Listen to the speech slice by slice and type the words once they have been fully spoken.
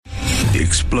The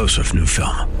explosive new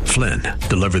film, Flynn,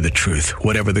 deliver the truth,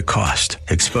 whatever the cost.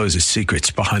 Exposes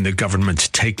secrets behind the government's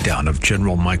takedown of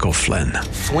General Michael Flynn.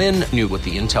 Flynn knew what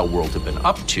the intel world had been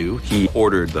up to. He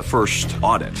ordered the first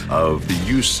audit of the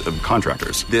use of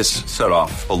contractors. This set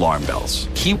off alarm bells.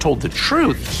 He told the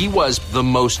truth. He was the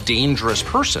most dangerous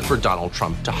person for Donald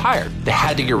Trump to hire. They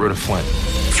had to get rid of Flynn.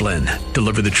 Flynn,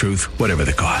 deliver the truth, whatever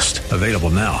the cost. Available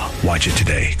now. Watch it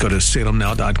today. Go to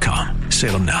salemnow.com.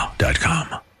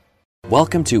 salemnow.com.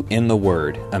 Welcome to In the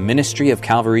Word, a ministry of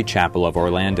Calvary Chapel of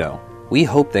Orlando. We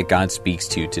hope that God speaks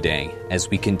to you today as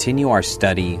we continue our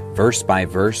study, verse by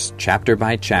verse, chapter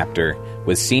by chapter,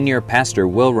 with Senior Pastor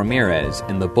Will Ramirez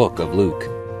in the book of Luke.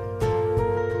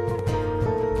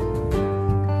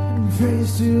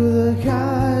 Praise to the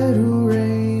God who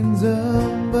reigns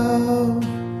above.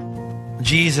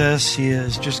 Jesus, he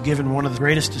has just given one of the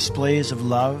greatest displays of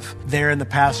love there in the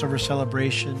Passover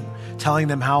celebration, telling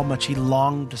them how much he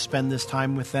longed to spend this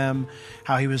time with them,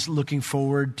 how he was looking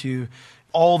forward to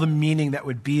all the meaning that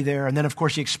would be there. And then, of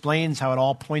course, he explains how it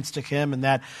all points to him,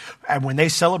 and when they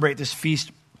celebrate this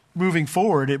feast moving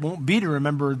forward, it won't be to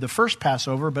remember the first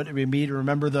Passover, but it will be to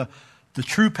remember the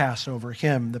true Passover,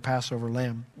 him, the Passover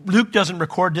lamb. Luke doesn't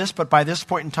record this, but by this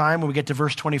point in time, when we get to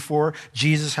verse 24,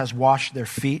 Jesus has washed their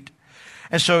feet.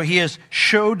 And so he has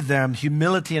showed them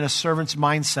humility and a servant's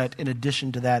mindset in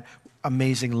addition to that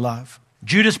amazing love.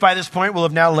 Judas, by this point, will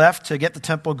have now left to get the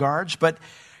temple guards, but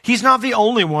he's not the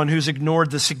only one who's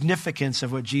ignored the significance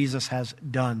of what Jesus has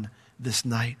done this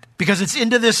night. Because it's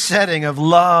into this setting of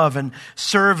love and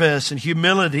service and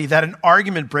humility that an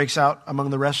argument breaks out among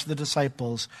the rest of the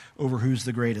disciples over who's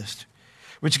the greatest,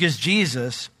 which gives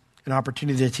Jesus an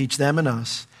opportunity to teach them and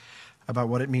us about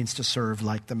what it means to serve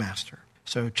like the Master.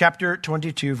 So chapter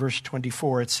 22, verse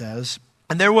 24, it says,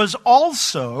 "And there was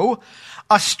also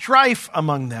a strife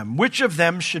among them, which of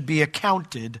them should be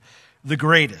accounted the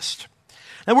greatest."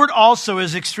 The word "also"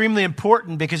 is extremely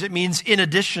important because it means in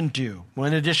addition to. Well,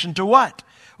 in addition to what?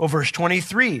 Well, verse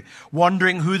 23,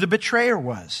 wondering who the betrayer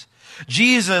was.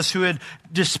 Jesus, who had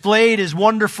displayed his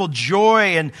wonderful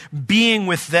joy and being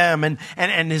with them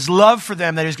and his love for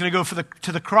them, that he was going to go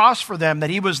to the cross for them, that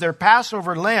he was their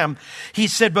Passover lamb, he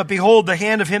said, "But behold, the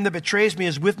hand of him that betrays me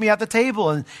is with me at the table."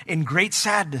 And in great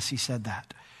sadness, he said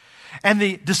that. And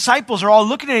the disciples are all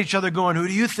looking at each other going, "Who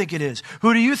do you think it is?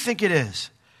 Who do you think it is?"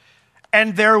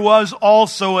 And there was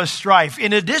also a strife.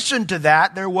 In addition to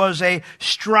that, there was a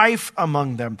strife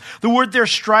among them. The word there,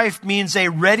 strife, means a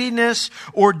readiness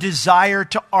or desire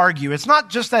to argue. It's not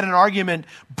just that an argument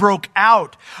broke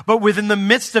out, but within the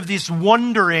midst of this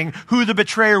wondering who the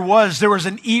betrayer was, there was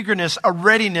an eagerness, a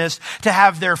readiness to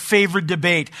have their favorite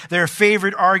debate, their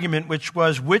favorite argument, which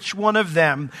was which one of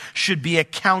them should be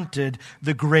accounted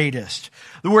the greatest.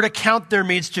 The word account there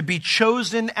means to be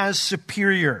chosen as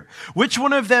superior. Which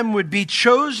one of them would be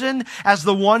chosen as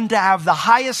the one to have the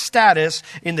highest status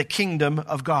in the kingdom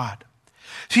of God?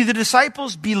 See, the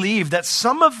disciples believed that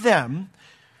some of them,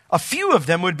 a few of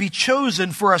them, would be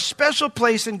chosen for a special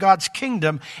place in God's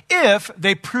kingdom if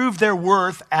they proved their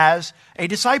worth as a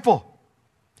disciple.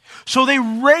 So they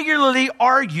regularly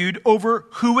argued over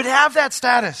who would have that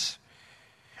status.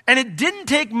 And it didn't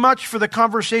take much for the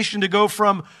conversation to go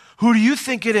from, "Who do you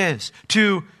think it is?"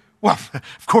 to, "Well,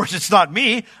 of course it's not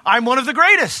me. I'm one of the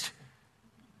greatest."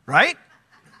 Right?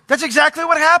 That's exactly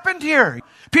what happened here.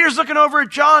 Peter's looking over at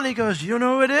John. He goes, "You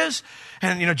know who it is?"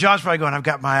 And, John's probably going, "I've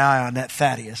got my eye on that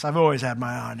Thaddeus. I've always had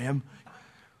my eye on him."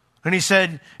 And he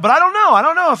said, "But I don't know. I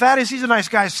don't know. Thaddeus, he's a nice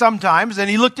guy sometimes." And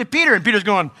he looked at Peter, and Peter's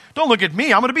going, "Don't look at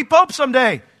me. I'm going to be Pope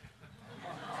someday."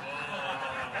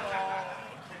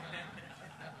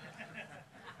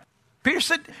 Peter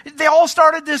said, they all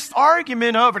started this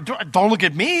argument over, "Don't look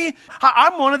at me.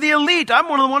 I'm one of the elite. I'm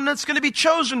one of the ones that's going to be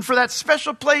chosen for that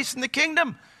special place in the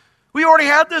kingdom." We already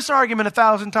had this argument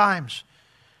 1,000 times.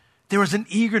 There was an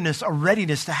eagerness, a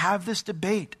readiness to have this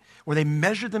debate where they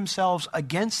measured themselves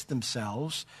against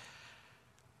themselves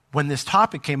when this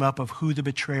topic came up of who the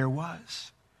betrayer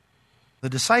was. The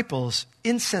disciples'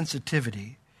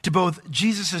 insensitivity to both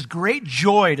Jesus' great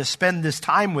joy to spend this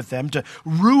time with them, to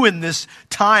ruin this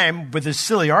time with his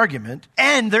silly argument,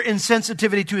 and their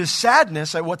insensitivity to his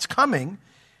sadness at what's coming,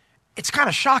 it's kind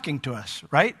of shocking to us,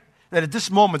 right? That at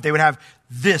this moment they would have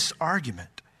this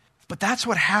argument. But that's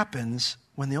what happens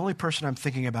when the only person I'm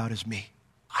thinking about is me.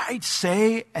 I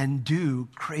say and do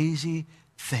crazy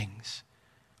things.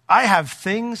 I have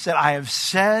things that I have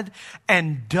said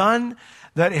and done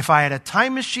that if I had a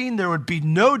time machine, there would be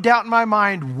no doubt in my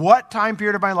mind what time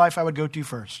period of my life I would go to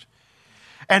first.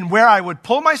 And where I would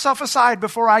pull myself aside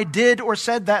before I did or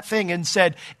said that thing and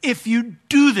said, "If you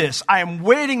do this, I am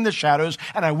waiting in the shadows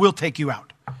and I will take you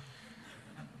out."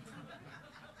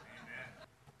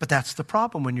 But that's the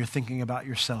problem when you're thinking about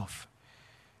yourself.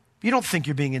 You don't think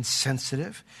you're being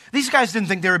insensitive. These guys didn't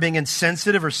think they were being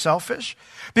insensitive or selfish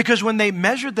because when they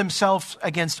measured themselves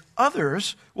against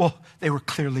others, well, they were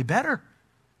clearly better.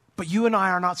 But you and I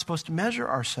are not supposed to measure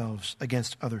ourselves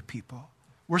against other people.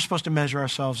 We're supposed to measure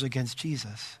ourselves against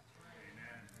Jesus.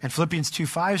 And Philippians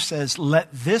 2:5 says,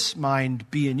 let this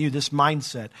mind be in you, this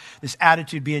mindset, this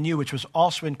attitude be in you, which was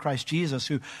also in Christ Jesus,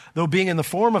 who, though being in the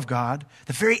form of God,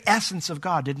 the very essence of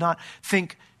God, did not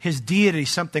think his deity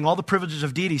something, all the privileges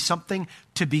of deity, something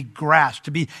to be grasped,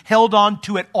 to be held on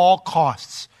to at all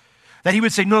costs. That he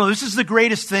would say, no, this is the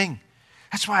greatest thing.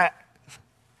 That's why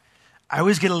I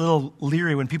always get a little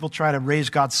leery when people try to raise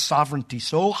God's sovereignty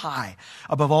so high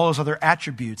above all those other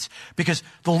attributes, because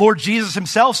the Lord Jesus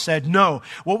himself said, no,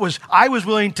 I was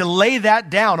willing to lay that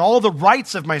down, all the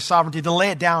rights of my sovereignty, to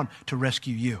lay it down to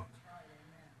rescue you.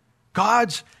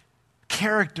 God's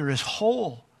character is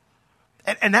whole.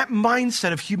 And that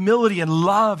mindset of humility and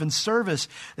love and service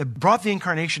that brought the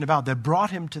incarnation about, that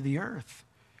brought him to the earth,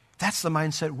 that's the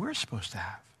mindset we're supposed to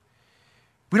have.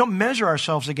 We don't measure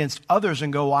ourselves against others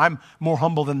and go, well, I'm more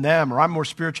humble than them, or I'm more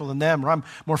spiritual than them, or I'm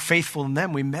more faithful than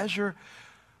them. We measure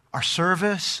our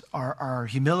service, our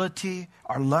humility,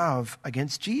 our love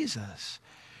against Jesus,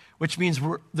 which means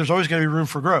there's always going to be room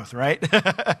for growth, right?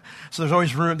 So there's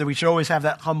always room that we should always have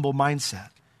that humble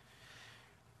mindset.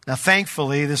 Now,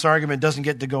 thankfully, this argument doesn't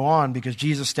get to go on because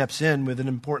Jesus steps in with an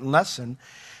important lesson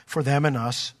for them and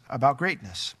us about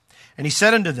greatness. And he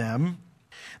said unto them,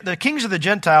 the kings of the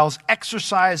Gentiles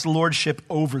exercise lordship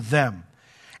over them.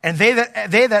 And they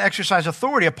that exercise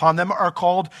authority upon them are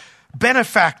called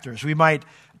benefactors. We might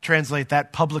translate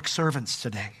that public servants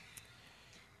today.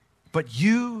 But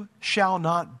you shall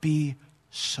not be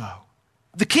so.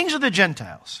 The kings of the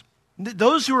Gentiles,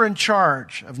 those who are in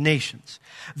charge of nations,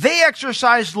 they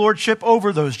exercise lordship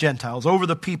over those Gentiles, over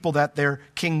the people that they're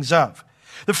kings of.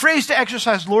 The phrase to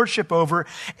exercise lordship over,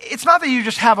 it's not that you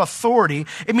just have authority.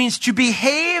 It means to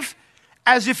behave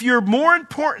as if you're more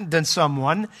important than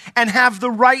someone and have the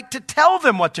right to tell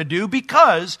them what to do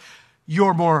because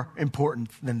you're more important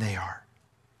than they are.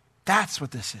 That's what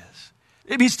this is.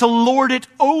 It means to lord it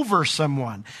over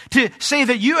someone, to say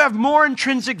that you have more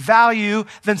intrinsic value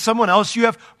than someone else. You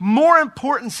have more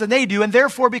importance than they do, and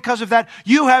therefore, because of that,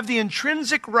 you have the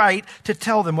intrinsic right to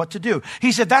tell them what to do.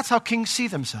 He said that's how kings see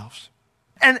themselves.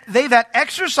 And they that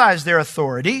exercise their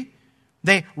authority,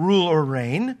 they rule or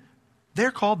reign, they're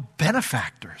called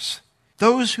benefactors.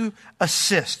 Those who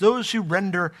assist, those who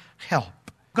render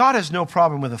help. God has no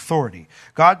problem with authority.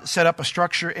 God set up a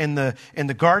structure in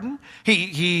the garden.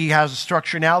 He has a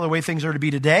structure now the way things are to be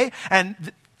today, and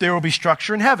there will be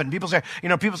structure in heaven. People say,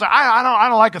 I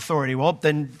don't like authority. Well,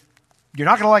 then you're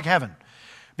not going to like heaven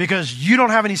because you don't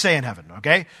have any say in heaven,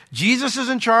 okay? Jesus is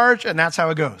in charge, and that's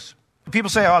how it goes.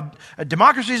 People say,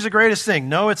 democracy is the greatest thing.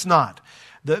 No, it's not.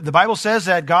 The Bible says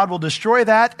that God will destroy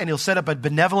that and he'll set up a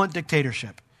benevolent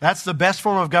dictatorship. That's the best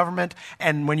form of government.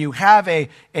 And when you have a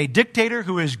dictator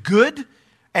who is good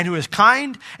and who is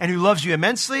kind and who loves you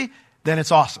immensely, then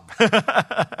it's awesome.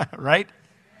 Right?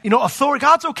 Authority,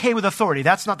 God's okay with authority.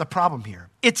 That's not the problem here.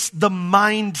 It's the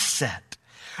mindset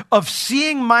of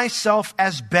seeing myself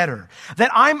as better,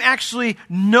 that I'm actually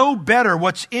know better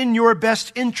what's in your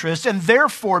best interest, and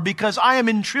therefore, because I am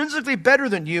intrinsically better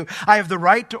than you, I have the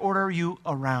right to order you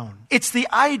around. It's the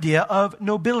idea of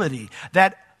nobility,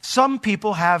 that some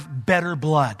people have better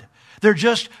blood. They're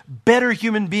just better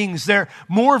human beings. They're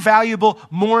more valuable,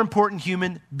 more important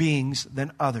human beings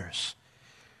than others.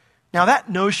 Now, that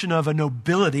notion of a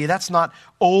nobility, that's not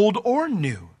old or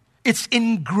new. It's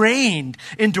ingrained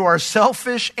into our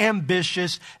selfish,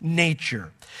 ambitious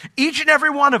nature. Each and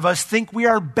every one of us think we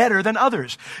are better than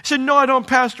others. I said, no, I don't,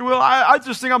 Pastor Will. I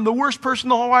just think I'm the worst person in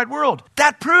the whole wide world.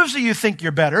 That proves that you think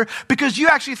you're better because you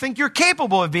actually think you're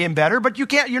capable of being better, but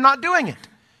you're not doing it.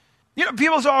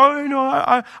 People say,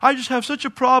 I just have such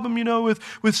a problem,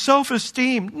 with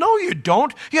self-esteem. No, you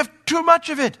don't. You have too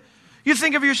much of it. You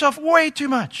think of yourself way too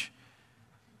much.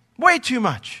 Way too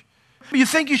much. You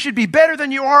think you should be better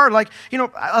than you are.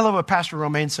 I love what Pastor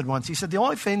Romaine said once. He said,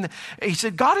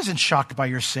 God isn't shocked by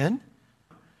your sin.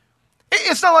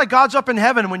 It's not like God's up in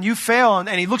heaven when you fail and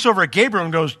he looks over at Gabriel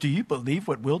and goes, do you believe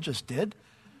what Will just did?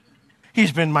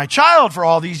 He's been my child for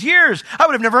all these years. I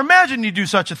would have never imagined he'd do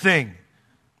such a thing.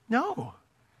 No.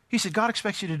 He said, God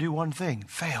expects you to do one thing,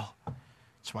 fail.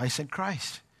 That's why he sent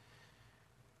Christ.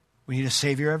 We need a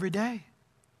Savior every day.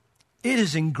 It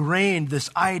is ingrained, this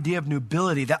idea of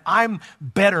nobility, that I'm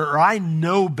better or I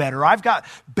know better. I've got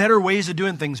better ways of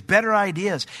doing things, better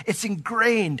ideas. It's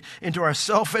ingrained into our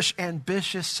selfish,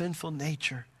 ambitious, sinful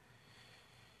nature.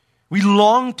 We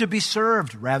long to be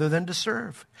served rather than to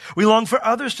serve. We long for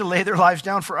others to lay their lives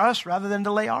down for us rather than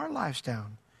to lay our lives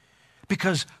down.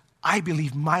 Because I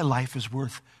believe my life is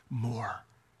worth more.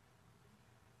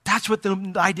 That's what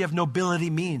the idea of nobility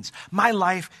means. My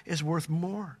life is worth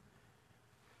more.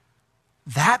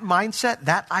 That mindset,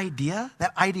 that idea,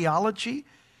 that ideology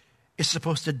is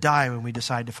supposed to die when we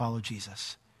decide to follow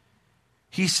Jesus.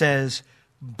 He says,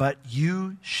 but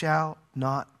you shall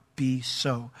not be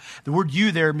so. The word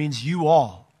you there means you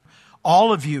all.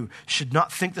 All of you should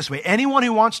not think this way. Anyone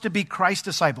who wants to be Christ's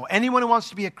disciple, anyone who wants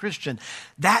to be a Christian,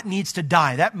 that needs to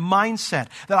die. That mindset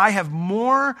that I have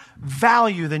more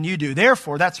value than you do.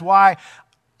 Therefore, that's why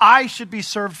I should be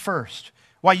served first.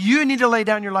 Why you need to lay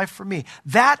down your life for me.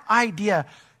 That idea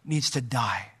needs to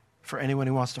die for anyone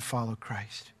who wants to follow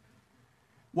Christ.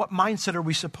 What mindset are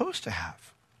we supposed to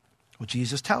have? Well,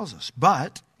 Jesus tells us.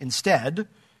 But instead,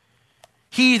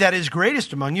 he that is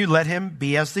greatest among you, let him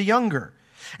be as the younger.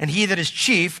 And he that is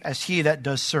chief as he that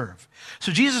does serve.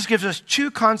 So Jesus gives us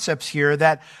two concepts here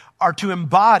that are to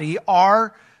embody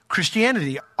our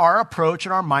Christianity, our approach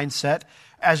and our mindset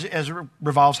as it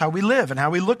revolves how we live and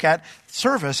how we look at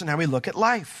service and how we look at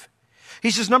life. He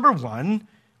says, number one,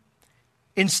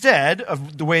 instead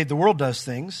of the way the world does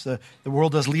things, the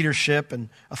world does leadership and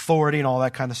authority and all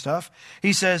that kind of stuff,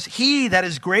 he says, he that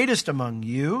is greatest among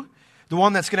you, the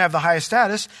one that's going to have the highest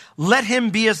status, let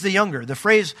him be as the younger. The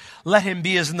phrase, let him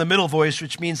be, is in the middle voice,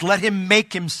 which means let him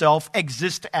make himself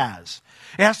exist as.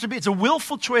 It has to be, it's a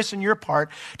willful choice on your part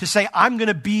to say, I'm going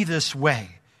to be this way.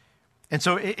 And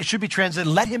so it should be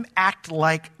translated, let him act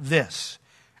like this.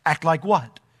 Act like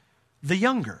what? The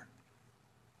younger.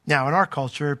 Now, in our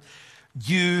culture,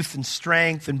 youth and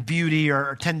strength and beauty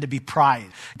tend to be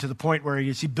prized to the point where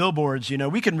you see billboards,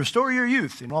 we can restore your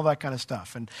youth and all that kind of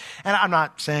stuff. And I'm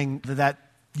not saying that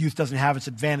youth doesn't have its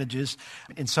advantages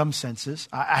in some senses.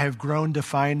 I have grown to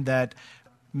find that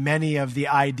many of the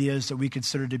ideas that we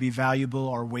consider to be valuable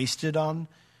are wasted on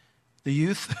the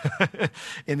youth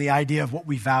in the idea of what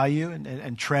we value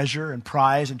and treasure and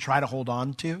prize and try to hold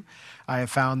on to. I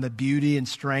have found that beauty and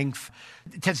strength,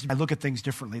 I look at things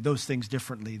differently, those things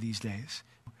differently these days.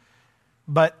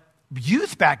 But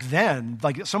youth back then,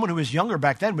 like someone who was younger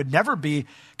back then, would never be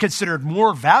considered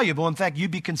more valuable. In fact,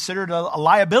 you'd be considered a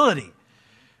liability.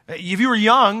 If you were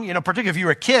young, particularly if you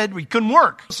were a kid, we couldn't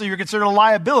work. So you're considered a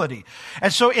liability.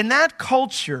 And so in that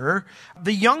culture,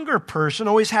 the younger person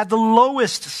always had the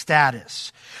lowest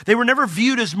status. They were never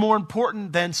viewed as more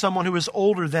important than someone who was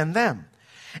older than them.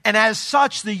 And as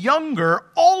such, the younger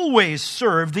always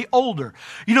served the older.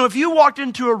 If you walked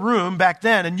into a room back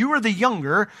then and you were the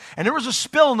younger and there was a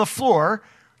spill on the floor,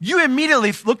 you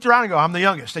immediately looked around and go, I'm the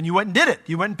youngest. And you went and did it.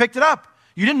 You went and picked it up.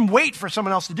 You didn't wait for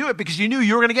someone else to do it because you knew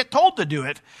you were going to get told to do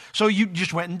it. So you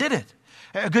just went and did it.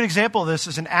 A good example of this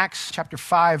is in Acts chapter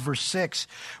 5, verse 6.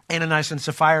 Ananias and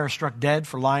Sapphira are struck dead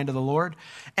for lying to the Lord.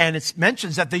 And it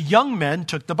mentions that the young men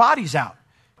took the bodies out.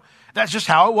 That's just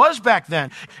how it was back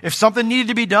then. If something needed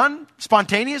to be done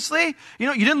spontaneously,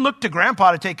 you didn't look to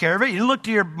grandpa to take care of it. You didn't look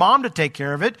to your mom to take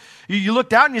care of it. You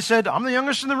looked out and you said, I'm the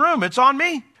youngest in the room. It's on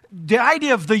me. The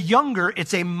idea of the younger,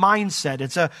 it's a mindset.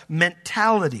 It's a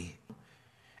mentality.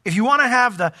 If you want to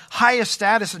have the highest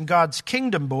status in God's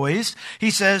kingdom, boys, he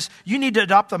says, you need to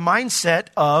adopt the mindset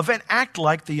of and act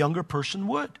like the younger person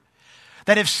would.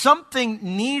 That if something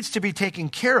needs to be taken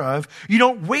care of, you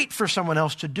don't wait for someone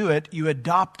else to do it. You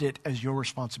adopt it as your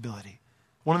responsibility.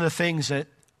 One of the things that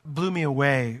blew me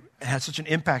away and had such an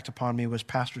impact upon me was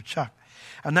Pastor Chuck.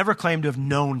 I never claimed to have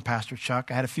known Pastor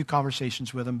Chuck. I had a few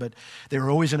conversations with him, but they were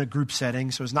always in a group setting,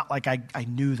 so it's not like I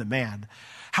knew the man.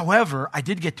 However, I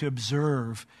did get to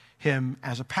observe him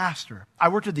as a pastor. I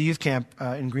worked at the youth camp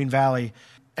in Green Valley,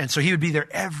 and so he would be there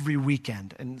every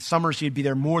weekend. And summers, he'd be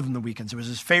there more than the weekends. It was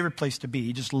his favorite place to be.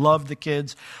 He just loved the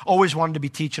kids, always wanted to be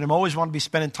teaching them, always wanted to be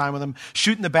spending time with them,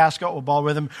 shooting the basketball ball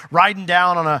with them, riding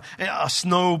down on a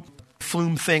snow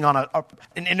flume thing on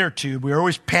an inner tube. We were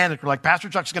always panicked. We're like, Pastor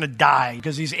Chuck's going to die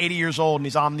because he's 80 years old and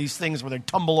he's on these things where they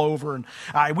tumble over. And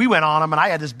we went on him and I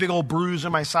had this big old bruise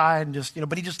on my side and just,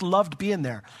 but he just loved being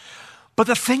there. But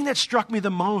the thing that struck me the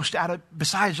most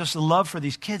besides just the love for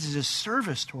these kids is his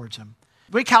service towards them.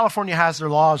 The way California has their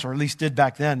laws, or at least did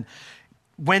back then,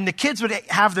 when the kids would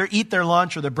eat their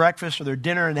lunch or their breakfast or their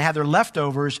dinner and they had their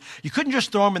leftovers, you couldn't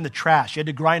just throw them in the trash. You had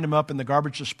to grind them up in the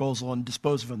garbage disposal and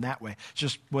dispose of them that way. It's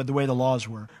just the way the laws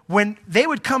were. When they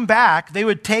would come back, they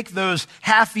would take those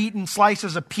half-eaten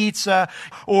slices of pizza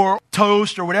or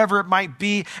toast or whatever it might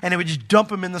be, and they would just dump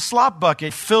them in the slop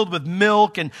bucket filled with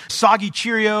milk and soggy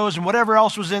Cheerios and whatever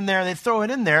else was in there. They'd throw it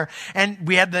in there, and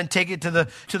we had to then take it to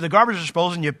the garbage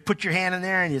disposal, and you put your hand in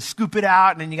there and you scoop it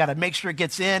out, and then you got to make sure it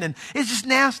gets in, and it's just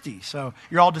nasty. So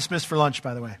you're all dismissed for lunch,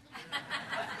 by the way.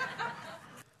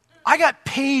 I got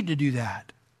paid to do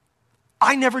that.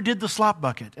 I never did the slop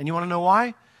bucket. And you want to know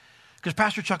why? Because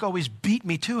Pastor Chuck always beat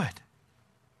me to it.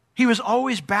 He was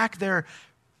always back there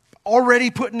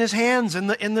already putting his hands in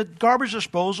the garbage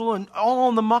disposal and all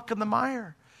in the muck and the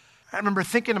mire. I remember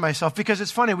thinking to myself, because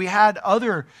it's funny, we had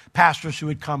other pastors who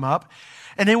would come up,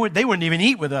 and they wouldn't even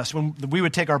eat with us. When we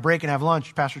would take our break and have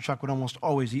lunch, Pastor Chuck would almost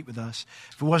always eat with us.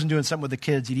 If he wasn't doing something with the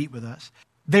kids, he'd eat with us.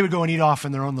 They would go and eat off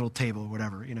in their own little table or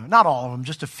whatever. Not all of them,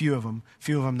 just a few of them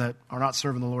that are not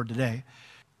serving the Lord today.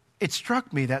 It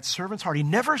struck me, that servant's heart. He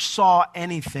never saw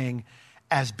anything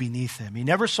as beneath him. He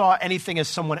never saw anything as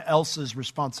someone else's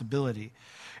responsibility.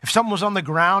 If something was on the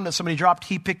ground that somebody dropped,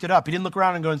 he picked it up. He didn't look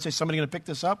around and go and say, somebody going to pick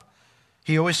this up?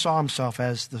 He always saw himself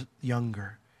as the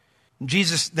younger.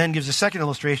 Jesus then gives a second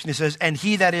illustration. He says, and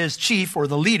he that is chief, or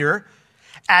the leader,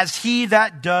 as he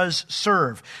that does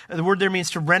serve. The word there means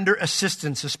to render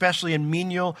assistance, especially in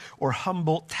menial or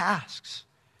humble tasks.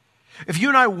 If you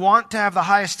and I want to have the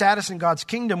highest status in God's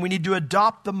kingdom, we need to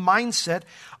adopt the mindset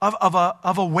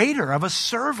of a waiter, of a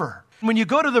server. When you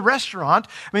go to the restaurant,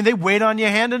 they wait on you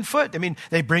hand and foot.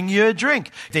 They bring you a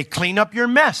drink. They clean up your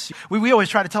mess. We always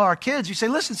try to tell our kids, you say,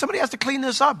 listen, somebody has to clean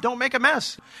this up. Don't make a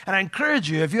mess. And I encourage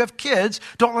you, if you have kids,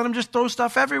 don't let them just throw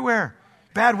stuff everywhere.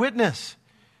 Bad witness.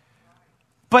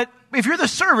 But if you're the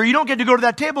server, you don't get to go to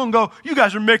that table and go, you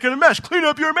guys are making a mess. Clean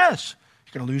up your mess.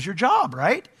 You're going to lose your job,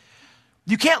 right?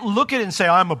 You can't look at it and say,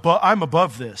 I'm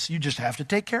above this. You just have to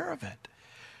take care of it.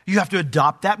 You have to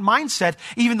adopt that mindset,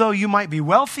 even though you might be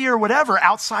wealthy or whatever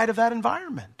outside of that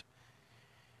environment.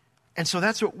 And so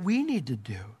that's what we need to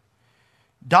do.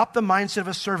 Adopt the mindset of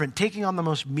a servant, taking on the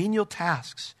most menial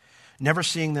tasks, never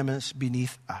seeing them as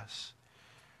beneath us.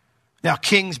 Now,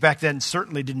 kings back then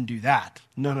certainly didn't do that.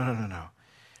 No.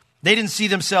 They didn't see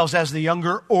themselves as the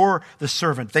younger or the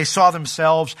servant. They saw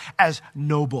themselves as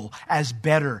noble, as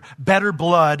better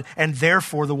blood, and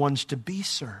therefore the ones to be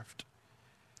served.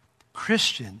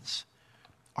 Christians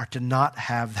are to not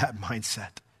have that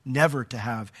mindset, never to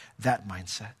have that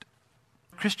mindset.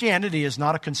 Christianity is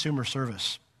not a consumer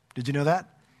service. Did you know that?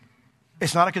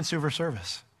 It's not a consumer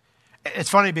service. It's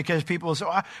funny because people say,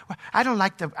 I don't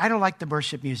like the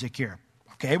worship music here.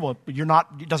 Okay, well,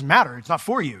 it doesn't matter. It's not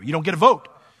for you. You don't get a vote.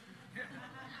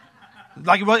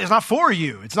 It's not for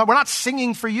you. We're not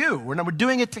singing for you. We're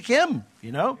doing it to him,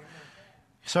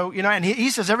 So, and he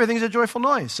says everything's a joyful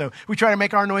noise. So we try to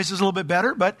make our noises a little bit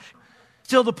better, but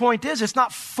still the point is it's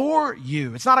not for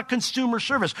you. It's not a consumer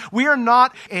service. We are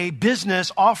not a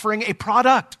business offering a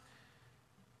product.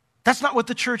 That's not what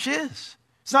the church is.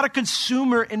 It's not a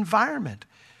consumer environment.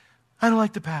 I don't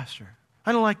like the pastor.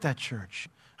 I don't like that church.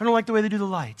 I don't like the way they do the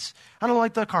lights. I don't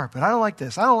like the carpet. I don't like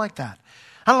this. I don't like that.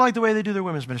 I don't like the way they do their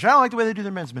women's ministry. I don't like the way they do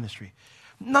their men's ministry.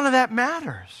 None of that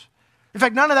matters. In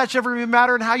fact, none of that should ever even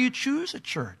matter in how you choose a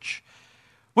church.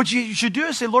 What you should do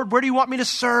is say, Lord, where do you want me to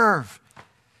serve?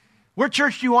 What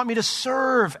church do you want me to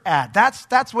serve at?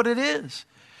 That's what it is.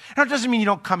 Now, it doesn't mean you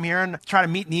don't come here and try to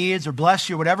meet needs or bless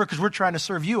you or whatever, because we're trying to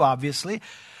serve you, obviously.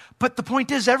 But the point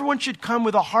is, everyone should come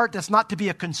with a heart that's not to be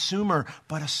a consumer,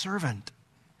 but a servant.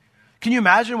 Can you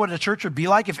imagine what a church would be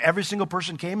like if every single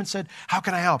person came and said, how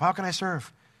can I help? How can I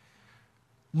serve?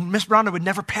 Miss Brown would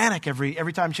never panic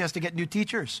every time she has to get new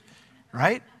teachers,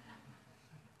 right?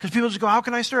 Because people just go, how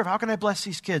can I serve? How can I bless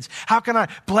these kids? How can I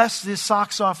bless the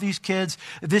socks off these kids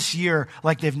this year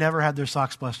like they've never had their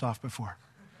socks blessed off before?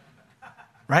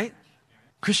 Right?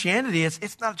 Christianity,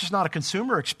 it's not just not a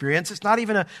consumer experience. It's not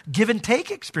even a give and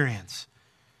take experience.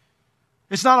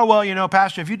 It's not a,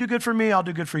 Pastor, if you do good for me, I'll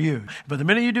do good for you. But the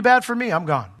minute you do bad for me, I'm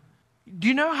gone. Do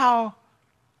you know how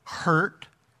hurt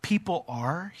people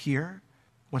are here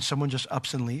when someone just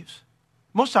ups and leaves?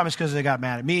 Most time it's because they got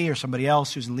mad at me or somebody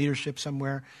else who's in leadership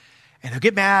somewhere. And they'll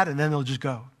get mad and then they'll just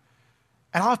go.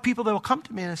 And I'll have people that will come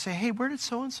to me and say, hey, where did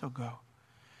so-and-so go?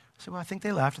 I say, well, I think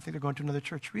they left. I think they're going to another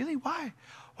church. Really? Why?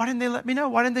 Why didn't they let me know?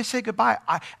 Why didn't they say goodbye?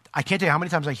 I can't tell you how many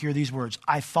times I hear these words.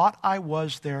 I thought I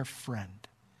was their friend.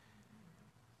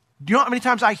 Do you know how many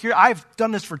times I've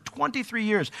done this for 23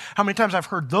 years, how many times I've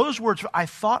heard those words, I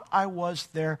thought I was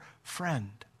their friend.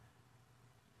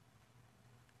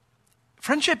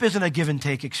 Friendship isn't a give and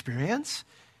take experience.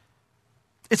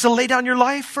 It's a lay down your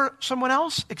life for someone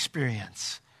else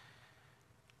experience.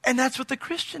 And that's what the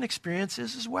Christian experience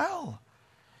is as well.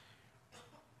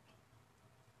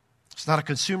 It's not a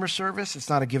consumer service. It's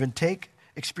not a give and take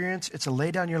experience. It's a lay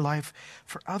down your life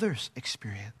for others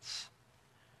experience.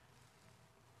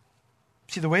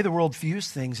 See, the way the world views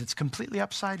things, it's completely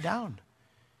upside down.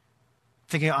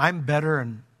 Thinking I'm better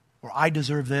or I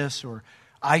deserve this, or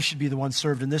I should be the one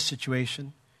served in this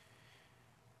situation.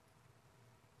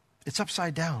 It's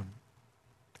upside down.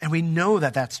 And we know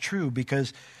that that's true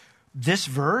because this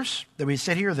verse that we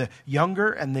said here, the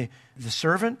younger and the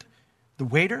servant, the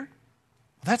waiter,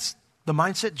 that's the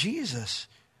mindset Jesus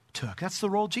took. That's the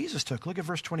role Jesus took. Look at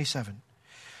verse 27.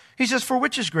 He says, for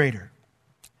which is greater?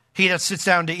 He that sits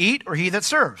down to eat or he that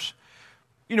serves?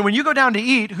 You know, when you go down to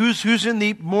eat, who's in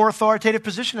the more authoritative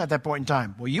position at that point in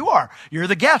time? Well, you are. You're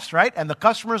the guest, right? And the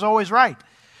customer's always right.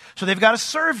 So they've got to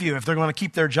serve you. If they're going to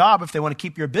keep their job, if they want to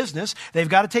keep your business, they've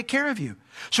got to take care of you.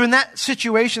 So in that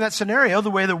situation, that scenario, the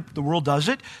way the world does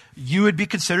it, you would be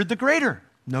considered the greater.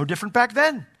 No different back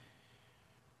then.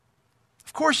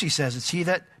 Of course, he says, it's he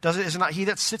that does it, is not he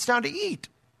that sits down to eat.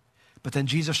 But then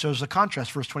Jesus shows the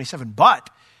contrast, verse 27. But,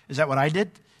 is that what I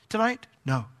did tonight?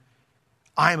 No.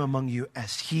 I am among you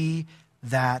as he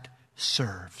that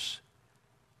serves.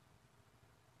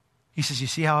 He says, you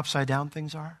see how upside down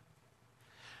things are?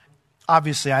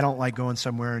 Obviously, I don't like going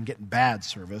somewhere and getting bad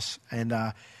service. And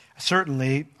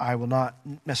certainly, I will not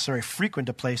necessarily frequent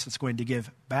a place that's going to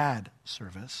give bad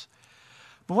service.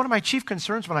 But one of my chief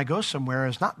concerns when I go somewhere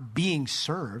is not being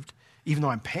served, even though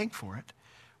I'm paying for it.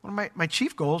 One of my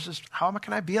chief goals is how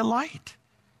can I be a light?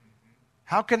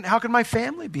 How can my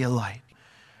family be a light?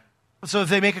 So if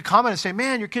they make a comment and say,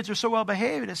 man, your kids are so well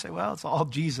behaved, I say, well, it's all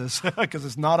Jesus because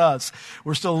it's not us.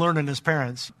 We're still learning as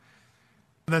parents.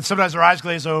 And then sometimes their eyes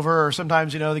glaze over, or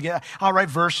sometimes, I'll write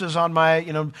verses on my,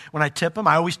 when I tip them.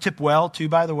 I always tip well, too,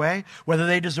 by the way, whether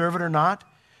they deserve it or not,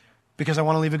 because I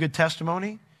want to leave a good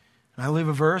testimony. And I leave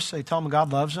a verse, I tell them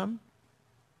God loves them.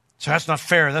 So that's not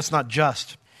fair, that's not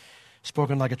just.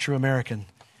 Spoken like a true American,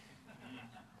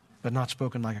 but not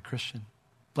spoken like a Christian.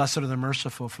 Blessed are the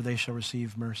merciful, for they shall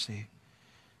receive mercy.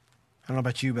 I don't know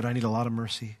about you, but I need a lot of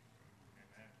mercy.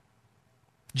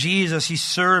 Jesus, he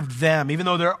served them. Even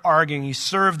though they're arguing, he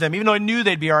served them. Even though he knew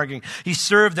they'd be arguing, he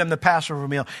served them the Passover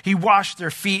meal. He washed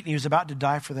their feet, and he was about to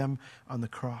die for them on the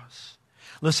cross.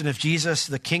 Listen, if Jesus,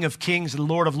 the King of Kings and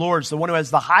Lord of Lords, the one who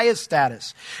has the highest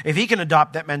status, if he can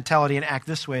adopt that mentality and act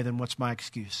this way, then what's my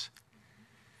excuse?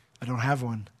 I don't have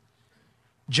one.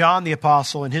 John the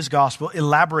Apostle in his gospel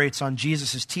elaborates on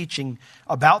Jesus' teaching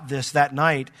about this that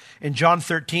night in John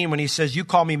 13 when he says, you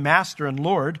call me Master and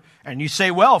Lord, and you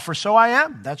say, well, for so I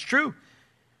am. That's true.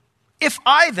 If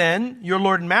I then, your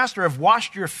Lord and Master, have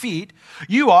washed your feet,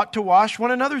 you ought to wash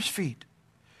one another's feet.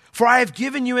 For I have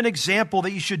given you an example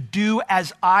that you should do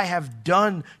as I have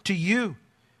done to you.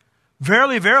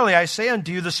 Verily, verily, I say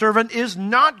unto you, the servant is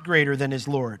not greater than his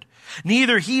Lord,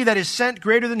 neither he that is sent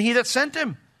greater than he that sent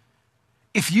him.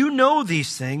 If you know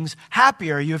these things,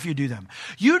 happy are you if you do them.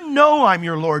 You know I'm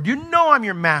your Lord. You know I'm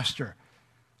your master.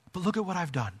 But look at what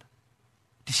I've done.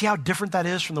 Do you see how different that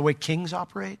is from the way kings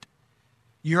operate?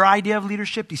 Your idea of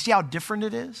leadership, do you see how different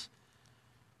it is?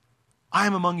 I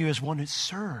am among you as one who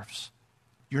serves.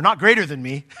 You're not greater than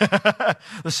me. The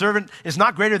servant is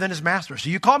not greater than his master. So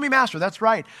you call me master, that's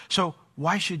right. So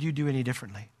why should you do any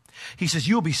differently? He says,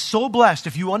 you'll be so blessed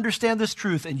if you understand this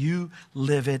truth and you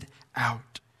live it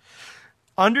out.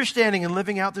 Understanding and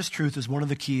living out this truth is one of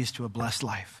the keys to a blessed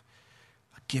life.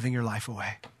 Giving your life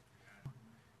away.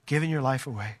 Giving your life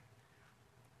away.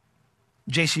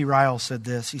 J.C. Ryle said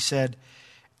this. He said,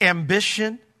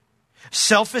 ambition,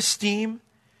 self-esteem,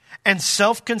 and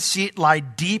self-conceit lie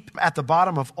deep at the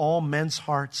bottom of all men's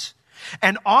hearts,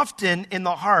 and often in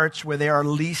the hearts where they are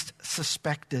least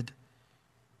suspected.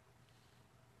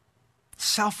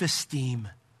 Self-esteem.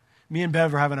 Me and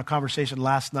Bev were having a conversation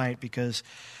last night because,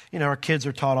 our kids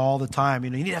are taught all the time, you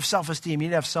need to have self-esteem, you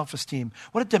need to have self-esteem.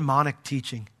 What a demonic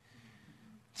teaching.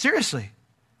 Seriously,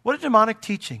 what a demonic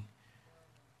teaching.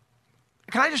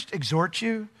 Can I just exhort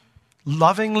you,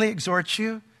 lovingly exhort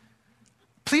you?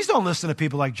 Please don't listen to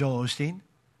people like Joel Osteen.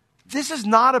 This is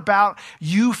not about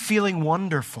you feeling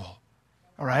wonderful,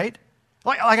 all right?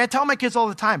 Like I tell my kids all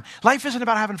the time, life isn't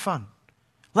about having fun.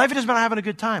 Life isn't about having a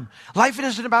good time. Life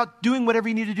isn't about doing whatever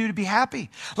you need to do to be happy.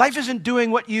 Life isn't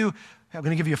doing what I'm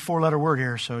going to give you a 4-letter word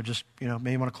here, so just,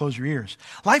 maybe you want to close your ears.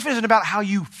 Life isn't about how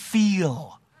you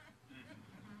feel.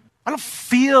 I don't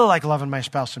feel like loving my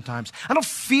spouse sometimes. I don't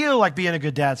feel like being a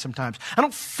good dad sometimes. I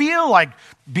don't feel like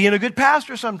being a good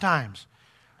pastor sometimes.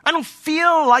 I don't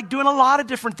feel like doing a lot of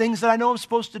different things that I know I'm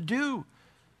supposed to do.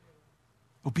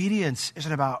 Obedience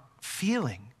isn't about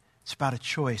feeling. It's about a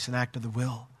choice, an act of the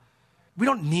will. We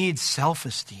don't need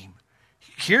self-esteem.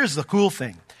 Here's the cool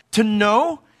thing. To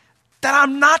know that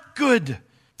I'm not good,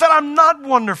 that I'm not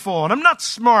wonderful, and I'm not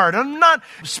smart, and I'm not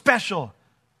special,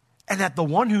 and that the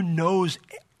one who knows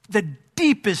the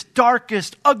deepest,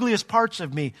 darkest, ugliest parts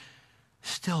of me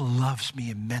still loves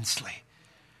me immensely.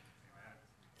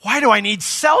 Why do I need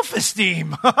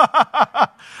self-esteem? I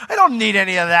don't need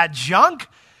any of that junk.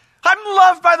 I'm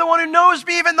loved by the one who knows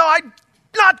me even though I'm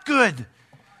not good,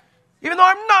 even though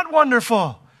I'm not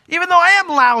wonderful, even though I am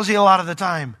lousy a lot of the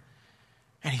time.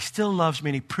 And he still loves me,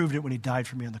 and he proved it when he died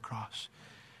for me on the cross.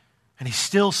 And he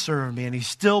still served me, and he's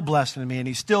still blessing me, and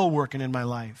he's still working in my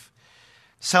life.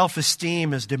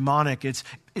 Self-esteem is demonic. It's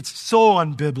so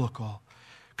unbiblical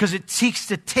because it seeks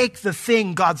to take the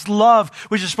thing, God's love,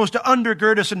 which is supposed to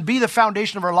undergird us and be the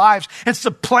foundation of our lives, and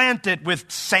supplant it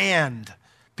with sand.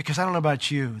 Because I don't know about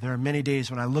you, there are many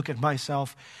days when I look at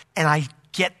myself and I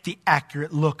get the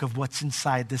accurate look of what's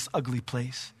inside this ugly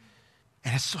place.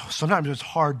 And sometimes it's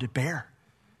hard to bear.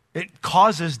 It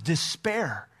causes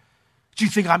despair. Do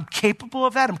you think I'm capable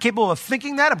of that? I'm capable of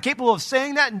thinking that? I'm capable of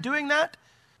saying that and doing that?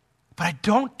 But I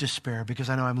don't despair because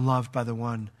I know I'm loved by the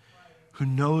one who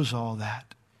knows all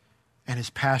that. And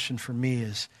his passion for me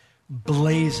is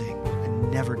blazing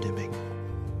and never dimming.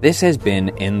 This has been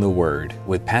In the Word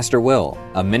with Pastor Will,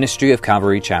 a ministry of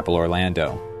Calvary Chapel,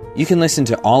 Orlando. You can listen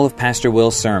to all of Pastor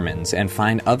Will's sermons and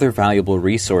find other valuable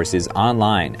resources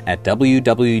online at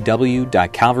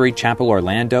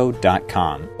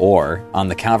www.calvarychapelorlando.com or on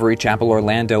the Calvary Chapel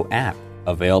Orlando app,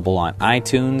 available on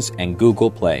iTunes and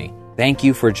Google Play. Thank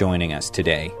you for joining us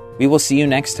today. We will see you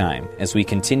next time as we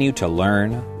continue to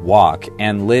learn, walk,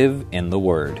 and live in the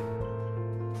Word.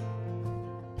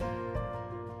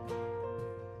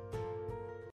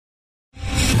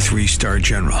 Three-star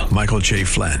General Michael J.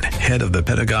 Flynn, head of the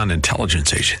Pentagon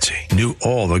Intelligence Agency, knew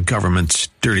all the government's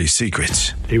dirty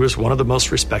secrets. He was one of the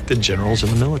most respected generals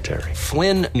in the military.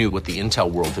 Flynn knew what the intel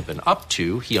world had been up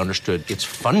to. He understood its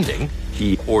funding.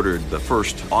 He ordered the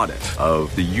first audit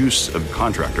of the use of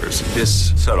contractors.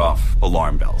 This set off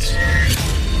alarm bells.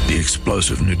 The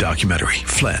explosive new documentary,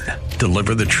 Flynn,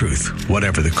 Deliver the Truth,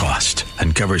 Whatever the Cost,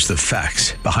 uncovers the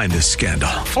facts behind this scandal.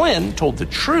 Flynn told the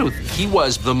truth. He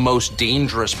was the most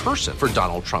dangerous person for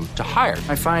Donald Trump to hire.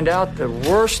 I find out the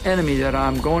worst enemy that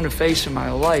I'm going to face in my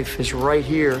life is right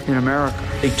here in America.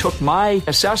 They took my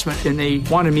assessment and they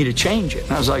wanted me to change it.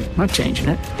 And I was like, I'm not changing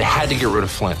it. They had to get rid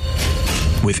of Flynn.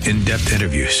 With in-depth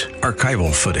interviews,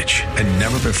 archival footage, and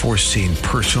never-before-seen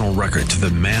personal records of the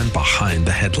man behind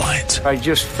the headlines. I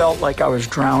just felt like I was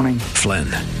drowning. Flynn,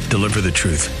 Deliver the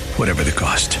Truth, Whatever the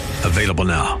Cost. Available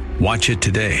now. Watch it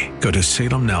today. Go to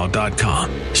salemnow.com.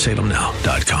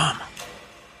 salemnow.com.